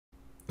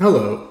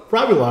Hello,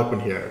 Ravi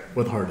Lachhman here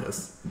with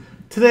Harness.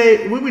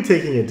 Today, we'll be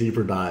taking a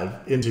deeper dive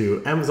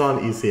into Amazon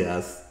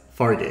ECS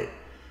Fargate.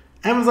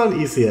 Amazon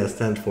ECS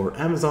stands for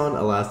Amazon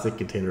Elastic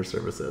Container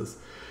Services.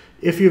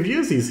 If you've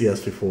used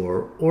ECS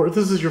before, or if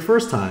this is your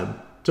first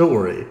time, don't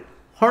worry.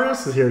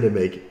 Harness is here to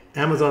make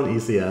Amazon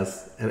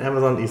ECS and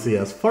Amazon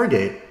ECS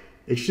Fargate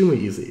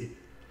extremely easy.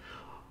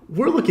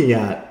 We're looking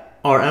at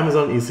our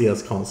Amazon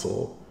ECS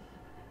console.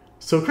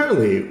 So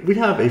currently, we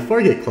have a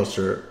Fargate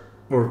cluster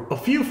or a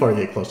few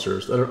Fargate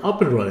clusters that are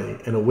up and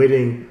running and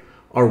awaiting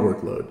our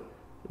workload.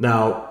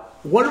 Now,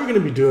 what are we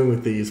going to be doing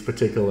with these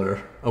particular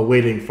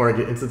awaiting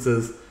Fargate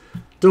instances?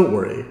 Don't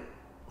worry,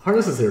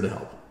 Harness is here to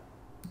help.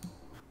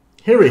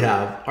 Here we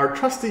have our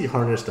trusty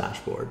Harness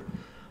dashboard.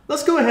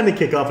 Let's go ahead and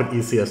kick off an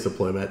ECS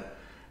deployment,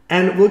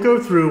 and we'll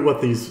go through what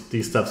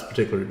these steps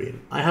particularly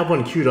mean. I have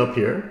one queued up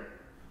here.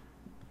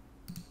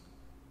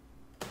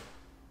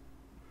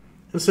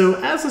 And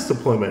so as this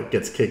deployment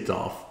gets kicked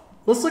off,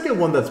 let's look at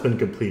one that's been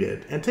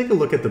completed and take a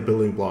look at the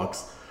building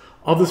blocks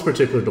of this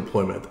particular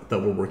deployment that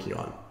we're working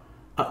on.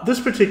 This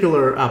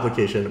particular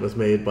application was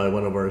made by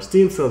one of our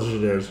esteemed sales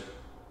engineers,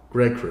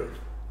 Greg Crew.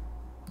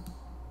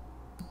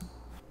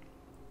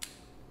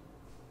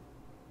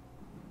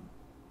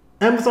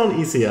 Amazon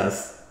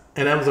ECS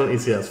and Amazon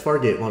ECS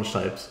Fargate launch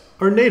types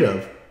are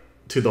native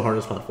to the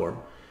Harness platform.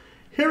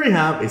 Here we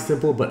have a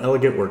simple but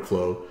elegant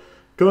workflow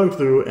going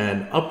through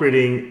and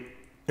upgrading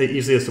an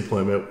ECS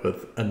deployment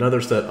with another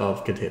set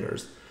of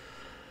containers.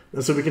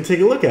 And so we can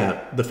take a look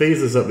at the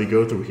phases that we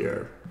go through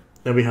here.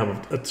 And we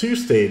have a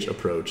two-stage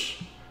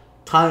approach,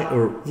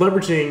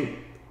 leveraging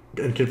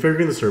and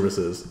configuring the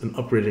services and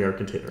upgrading our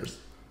containers,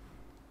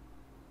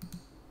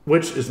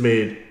 which is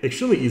made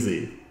extremely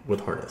easy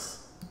with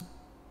Harness.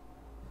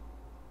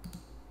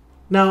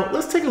 Now,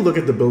 let's take a look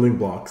at the building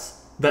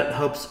blocks that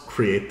helps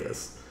create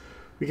this.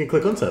 We can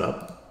click on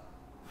Setup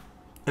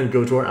and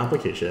go to our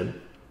application.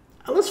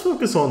 And let's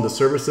focus on the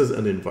services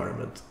and the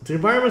environment. The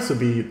environments would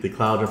be the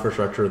cloud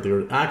infrastructure,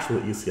 the actual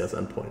ECS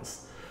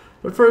endpoints.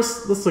 But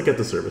first, let's look at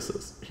the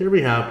services. Here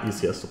we have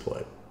ECS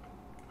Deploy.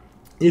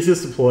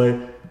 ECS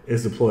Deploy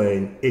is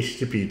deploying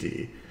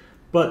HTTPD.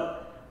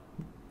 But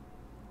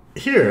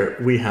here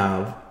we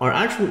have our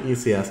actual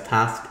ECS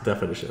task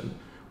definition,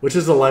 which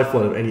is the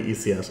lifeblood of any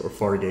ECS or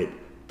Fargate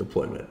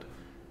deployment.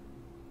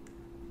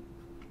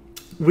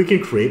 We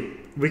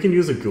can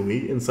use a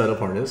GUI inside of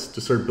Harness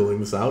to start building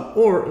this out,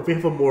 or if we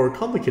have a more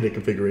complicated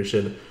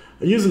configuration,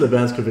 use an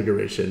advanced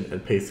configuration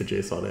and paste the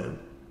JSON in.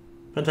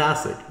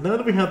 Fantastic. Now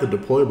that we have the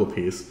deployable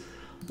piece,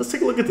 let's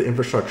take a look at the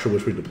infrastructure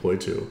which we deploy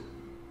to.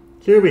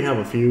 Here we have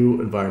a few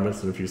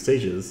environments and a few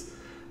stages,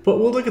 but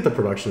we'll look at the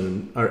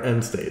production, our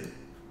end state.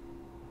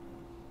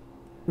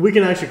 We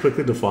can actually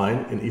quickly define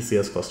an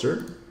ECS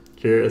cluster.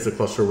 Here is the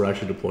cluster we're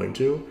actually deploying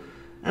to.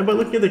 And by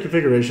looking at the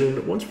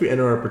configuration, once we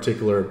enter our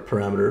particular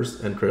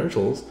parameters and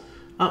credentials,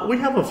 we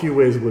have a few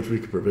ways in which we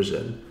can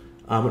provision.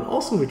 And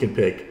also we can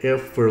pick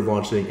if we're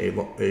launching a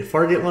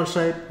Fargate launch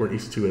type or an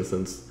EC2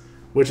 instance,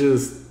 which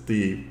is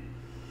the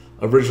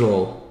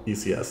original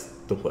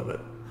ECS deployment.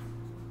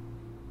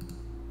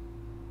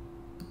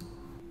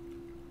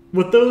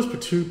 With those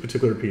two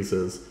particular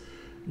pieces,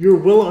 you're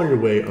well on your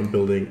way on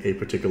building a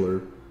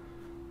particular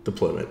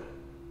deployment,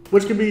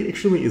 which can be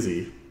extremely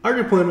easy. Our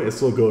deployment is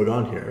still going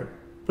on here,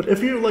 but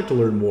if you'd like to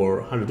learn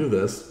more how to do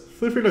this,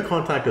 feel free to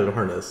contact us at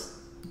Harness.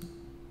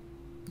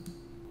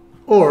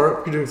 Or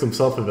if you're doing some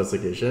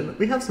self-investigation,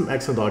 we have some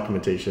excellent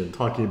documentation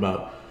talking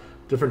about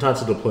different types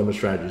of deployment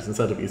strategies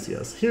inside of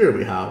ECS. Here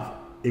we have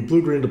a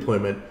blue-green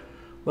deployment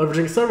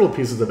leveraging several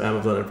pieces of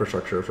Amazon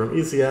infrastructure from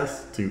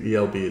ECS to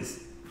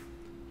ELBs.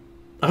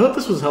 I hope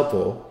this was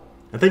helpful,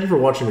 and thank you for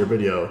watching your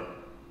video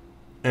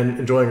and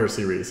enjoying our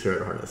series here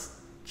at Harness.